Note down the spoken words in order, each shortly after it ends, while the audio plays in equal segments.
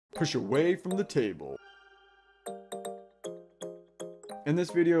Push away from the table. In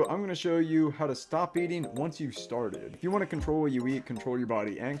this video, I'm going to show you how to stop eating once you've started. If you want to control what you eat, control your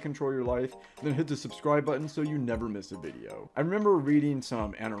body, and control your life, then hit the subscribe button so you never miss a video. I remember reading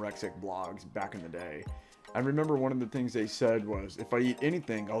some anorexic blogs back in the day. I remember one of the things they said was, if I eat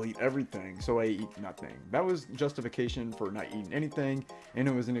anything, I'll eat everything, so I eat nothing. That was justification for not eating anything, and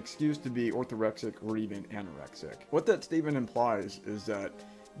it was an excuse to be orthorexic or even anorexic. What that statement implies is that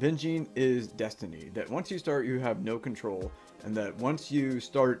binging is destiny, that once you start, you have no control, and that once you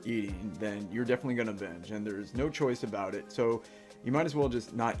start eating, then you're definitely going to binge, and there's no choice about it, so you might as well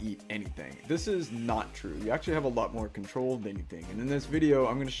just not eat anything. This is not true. You actually have a lot more control than you think, and in this video,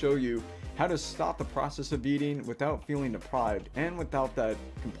 I'm going to show you how to stop the process of eating without feeling deprived and without that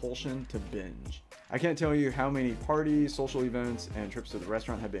compulsion to binge. I can't tell you how many parties, social events, and trips to the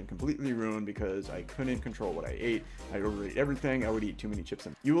restaurant have been completely ruined because I couldn't control what I ate. I overate everything. I would eat too many chips.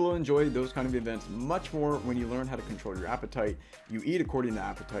 You will enjoy those kind of events much more when you learn how to control your appetite. You eat according to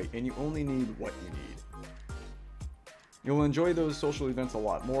appetite, and you only need what you need. You'll enjoy those social events a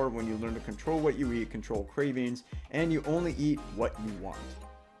lot more when you learn to control what you eat, control cravings, and you only eat what you want.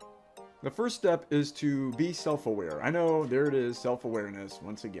 The first step is to be self-aware. I know, there it is, self-awareness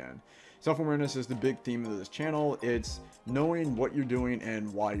once again. Self-awareness is the big theme of this channel. It's knowing what you're doing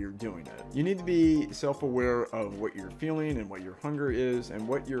and why you're doing it. You need to be self-aware of what you're feeling and what your hunger is and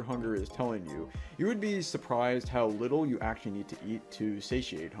what your hunger is telling you. You would be surprised how little you actually need to eat to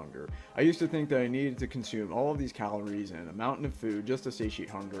satiate hunger. I used to think that I needed to consume all of these calories and a mountain of food just to satiate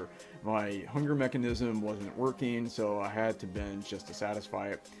hunger. My hunger mechanism wasn't working, so I had to binge just to satisfy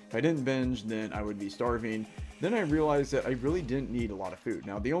it. If I didn't binge, then I would be starving. Then I realized that I really didn't need a lot of food.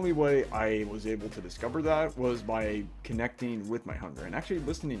 Now, the only way I was able to discover that was by connecting with my hunger and actually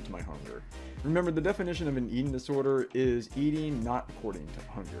listening to my hunger. Remember, the definition of an eating disorder is eating not according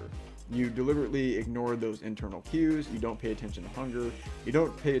to hunger. You deliberately ignore those internal cues, you don't pay attention to hunger, you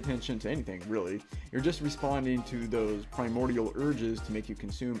don't pay attention to anything really. You're just responding to those primordial urges to make you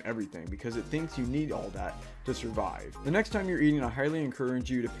consume everything because it thinks you need all that to survive. The next time you're eating, I highly encourage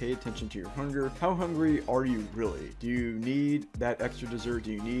you to pay attention to your hunger. How hungry are you really? Do you need that extra dessert?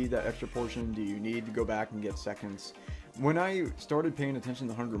 Do you need that extra portion? Do you need to go back and get seconds? When I started paying attention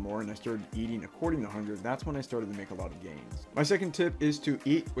to hunger more and I started eating according to hunger, that's when I started to make a lot of gains. My second tip is to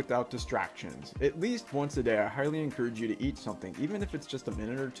eat without distractions. At least once a day, I highly encourage you to eat something, even if it's just a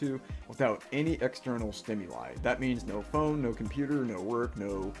minute or two, without any external stimuli. That means no phone, no computer, no work,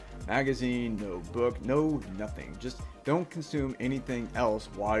 no magazine, no book, no nothing. Just don't consume anything else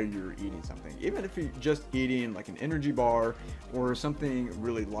while you're eating something. Even if you're just eating like an energy bar or something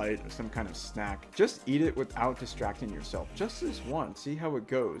really light or some kind of snack, just eat it without distracting yourself. Just this once, see how it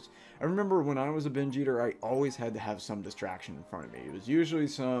goes. I remember when I was a binge eater, I always had to have some distraction in front of me. It was usually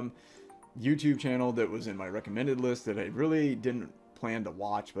some YouTube channel that was in my recommended list that I really didn't plan to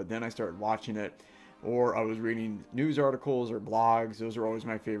watch, but then I started watching it. Or I was reading news articles or blogs. Those are always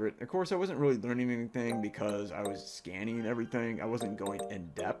my favorite. Of course, I wasn't really learning anything because I was scanning everything. I wasn't going in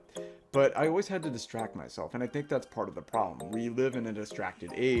depth, but I always had to distract myself. And I think that's part of the problem. We live in a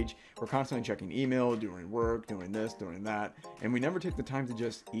distracted age. We're constantly checking email, doing work, doing this, doing that. And we never take the time to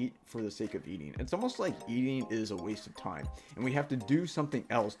just eat for the sake of eating. It's almost like eating is a waste of time. And we have to do something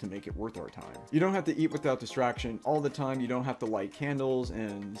else to make it worth our time. You don't have to eat without distraction all the time. You don't have to light candles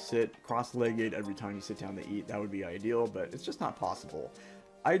and sit cross-legged every time you sit down to eat. That would be ideal, but it's just not possible.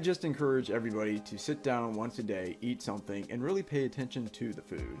 I just encourage everybody to sit down once a day, eat something, and really pay attention to the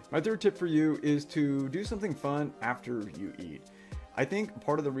food. My third tip for you is to do something fun after you eat. I think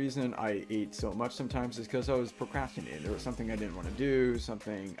part of the reason I ate so much sometimes is because I was procrastinating. There was something I didn't want to do,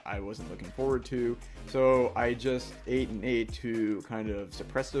 something I wasn't looking forward to. So I just ate and ate to kind of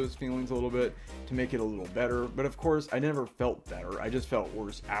suppress those feelings a little bit, to make it a little better. But of course, I never felt better. I just felt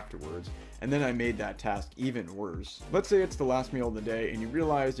worse afterwards. And then I made that task even worse. Let's say it's the last meal of the day and you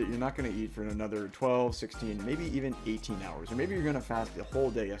realize that you're not going to eat for another 12, 16, maybe even 18 hours. Or maybe you're going to fast the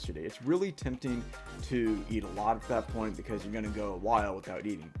whole day yesterday. It's really tempting to eat a lot at that point because you're going to go a while without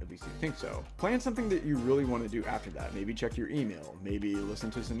eating. At least you think so. Plan something that you really want to do after that. Maybe check your email. Maybe listen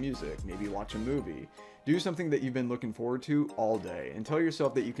to some music. Maybe watch a movie. Do something that you've been looking forward to all day and tell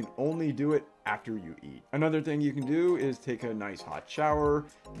yourself that you can only do it after you eat. Another thing you can do is take a nice hot shower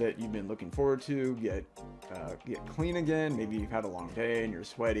that you've been looking forward to, get clean again. Maybe you've had a long day and you're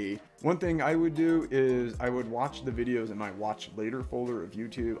sweaty. One thing I would do is I would watch the videos in my watch later folder of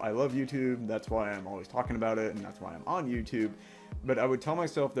YouTube. I love YouTube. That's why I'm always talking about it, and that's why I'm on YouTube. But I would tell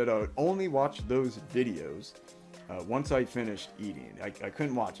myself that I would only watch those videos once I finished eating. I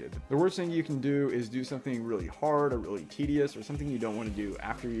couldn't watch it. The worst thing you can do is do something really hard or really tedious or something you don't want to do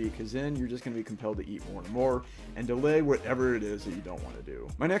after you eat, because then you're just going to be compelled to eat more and more and delay whatever it is that you don't want to do.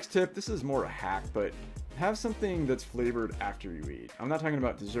 My next tip, this is more a hack, but have something that's flavored after you eat. I'm not talking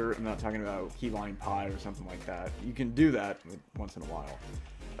about dessert. I'm not talking about key lime pie or something like that. You can do that once in a while.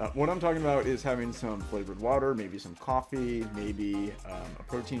 What I'm talking about is having some flavored water, maybe some coffee, maybe a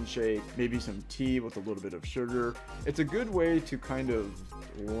protein shake, maybe some tea with a little bit of sugar. It's a good way to kind of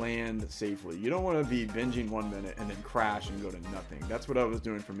land safely. You don't want to be binging 1 minute and then crash and go to nothing. That's what I was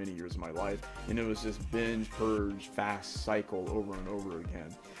doing for many years of my life, and it was just binge, purge, fast cycle over and over again.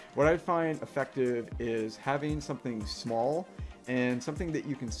 What I find effective is having something small and something that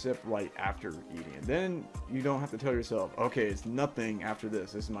you can sip right after eating. And then you don't have to tell yourself, okay, it's nothing after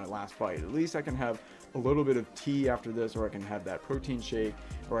this. This is my last bite. At least I can have a little bit of tea after this, or I can have that protein shake,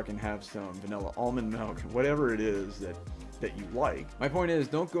 or I can have some vanilla almond milk, whatever it is that you like. My point is,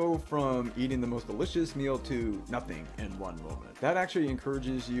 don't go from eating the most delicious meal to nothing in one moment. That actually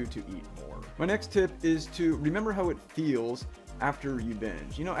encourages you to eat more. My next tip is to remember how it feels after you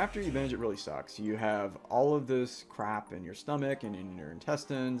binge. You know, after you binge, it really sucks. You have all of this crap in your stomach and in your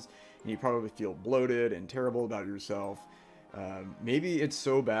intestines, and you probably feel bloated and terrible about yourself. Maybe it's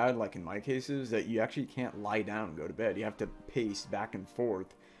so bad, like in my cases, that you actually can't lie down and go to bed. You have to pace back and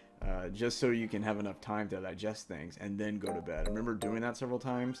forth just so you can have enough time to digest things and then go to bed. I remember doing that several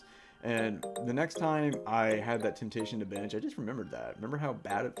times. And the next time I had that temptation to binge, I just remembered that. Remember how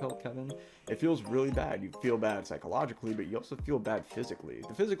bad it felt, Kevin? It feels really bad. You feel bad psychologically, but you also feel bad physically.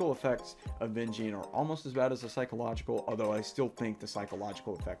 The physical effects of binging are almost as bad as the psychological, although I still think the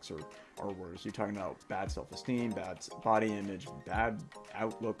psychological effects are worse. You're talking about bad self-esteem, bad body image, bad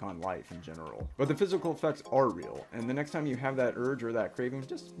outlook on life in general. But the physical effects are real, and the next time you have that urge or that craving,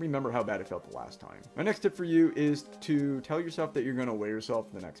 just remember how bad it felt the last time. My next tip for you is to tell yourself that you're going to weigh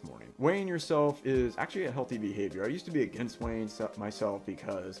yourself the next morning. Weighing yourself is actually a healthy behavior. I used to be against weighing myself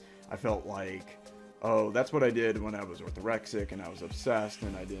because I felt like, oh, that's what I did when I was orthorexic and I was obsessed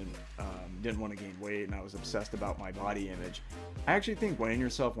and I didn't want to gain weight and I was obsessed about my body image. I actually think weighing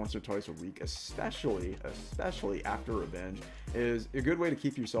yourself once or twice a week, especially after a binge, is a good way to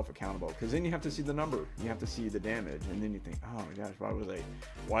keep yourself accountable, because then you have to see the number, you have to see the damage, and then you think, oh my gosh,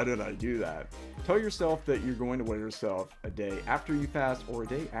 why did I do that? Tell yourself that you're going to weigh yourself a day after you fast or a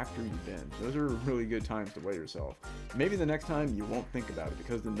day after you binge. Those are really good times to weigh yourself. Maybe the next time you won't think about it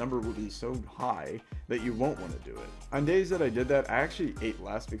because the number will be so high that you won't want to do it. On days that I did that, I actually ate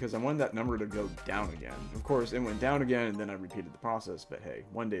less because I wanted that number to go down again. Of course, it went down again and then I repeated the process, but hey,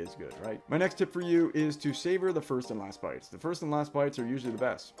 one day is good, right? My next tip for you is to savor the first and last bites. The first and last bites are usually the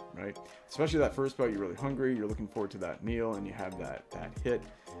best, right? Especially that first bite, you're really hungry, you're looking forward to that meal, and you have that hit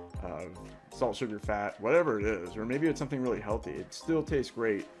of salt, sugar, fat, whatever it is, or maybe it's something really healthy. It still tastes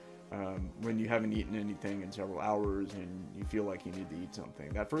great when you haven't eaten anything in several hours and you feel like you need to eat something.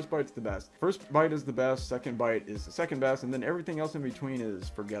 That first bite's the best. First bite is the best, second bite is the second best, and then everything else in between is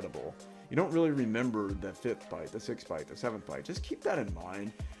forgettable. You don't really remember the fifth bite, the sixth bite, the seventh bite. Just keep that in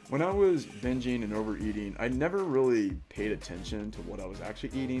mind. When I was binging and overeating, I never really paid attention to what I was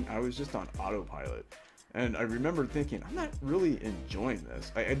actually eating. I was just on autopilot. And I remember thinking, I'm not really enjoying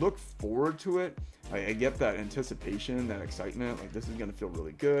this. I look forward to it. I get that anticipation, that excitement, like this is gonna feel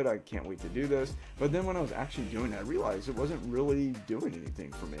really good. I can't wait to do this. But then when I was actually doing it, I realized it wasn't really doing anything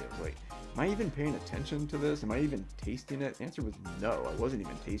for me. It was like, am I even paying attention to this? Am I even tasting it? The answer was no, I wasn't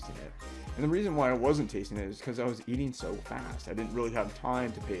even tasting it. And the reason why I wasn't tasting it is because I was eating so fast. I didn't really have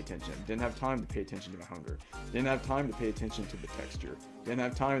time to pay attention. Didn't have time to pay attention to my hunger. Didn't have time to pay attention to the texture. Didn't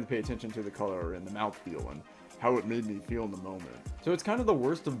have time to pay attention to the color and the mouthfeel and how it made me feel in the moment. So it's kind of the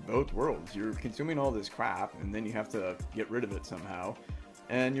worst of both worlds. You're consuming all this crap and then you have to get rid of it somehow,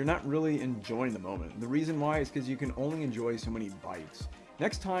 and you're not really enjoying the moment. The reason why is because you can only enjoy so many bites.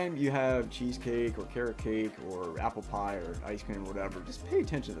 Next time you have cheesecake or carrot cake or apple pie or ice cream or whatever, just pay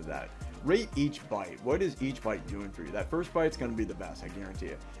attention to that. Rate each bite. What is each bite doing for you? That first bite's going to be the best, I guarantee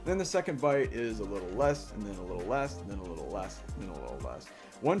it. Then the second bite is a little less, and then a little less, and then a little less, and then a little less.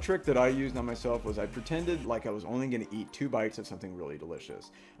 One trick that I used on myself was I pretended like I was only going to eat 2 bites of something really delicious.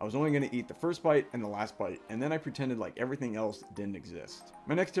 I was only going to eat the first bite and the last bite, and then I pretended like everything else didn't exist.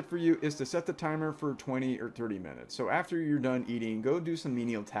 My next tip for you is to set the timer for 20 or 30 minutes. So after you're done eating, go do some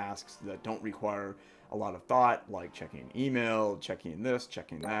menial tasks that don't require a lot of thought, like checking email, checking this,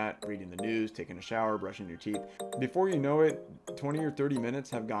 checking that, reading the news, taking a shower, brushing your teeth. Before you know it, 20 or 30 minutes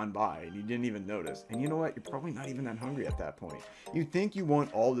have gone by and you didn't even notice. And you know what? You're probably not even that hungry at that point. You think you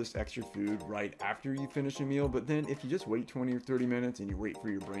want all this extra food right after you finish a meal, but then if you just wait 20 or 30 minutes and you wait for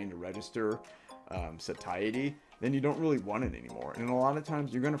your brain to register satiety, then you don't really want it anymore. And a lot of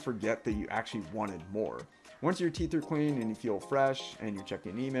times you're going to forget that you actually wanted more. Once your teeth are clean and you feel fresh and you're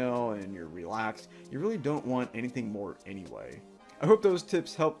checking email and you're relaxed, you really don't want anything more anyway. I hope those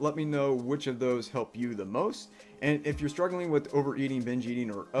tips help. Let me know which of those help you the most. And if you're struggling with overeating, binge eating,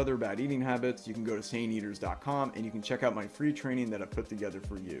 or other bad eating habits, you can go to saneeaters.com and you can check out my free training that I put together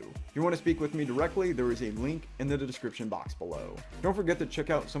for you. If you want to speak with me directly, there is a link in the description box below. Don't forget to check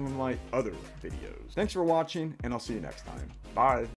out some of my other videos. Thanks for watching, and I'll see you next time. Bye.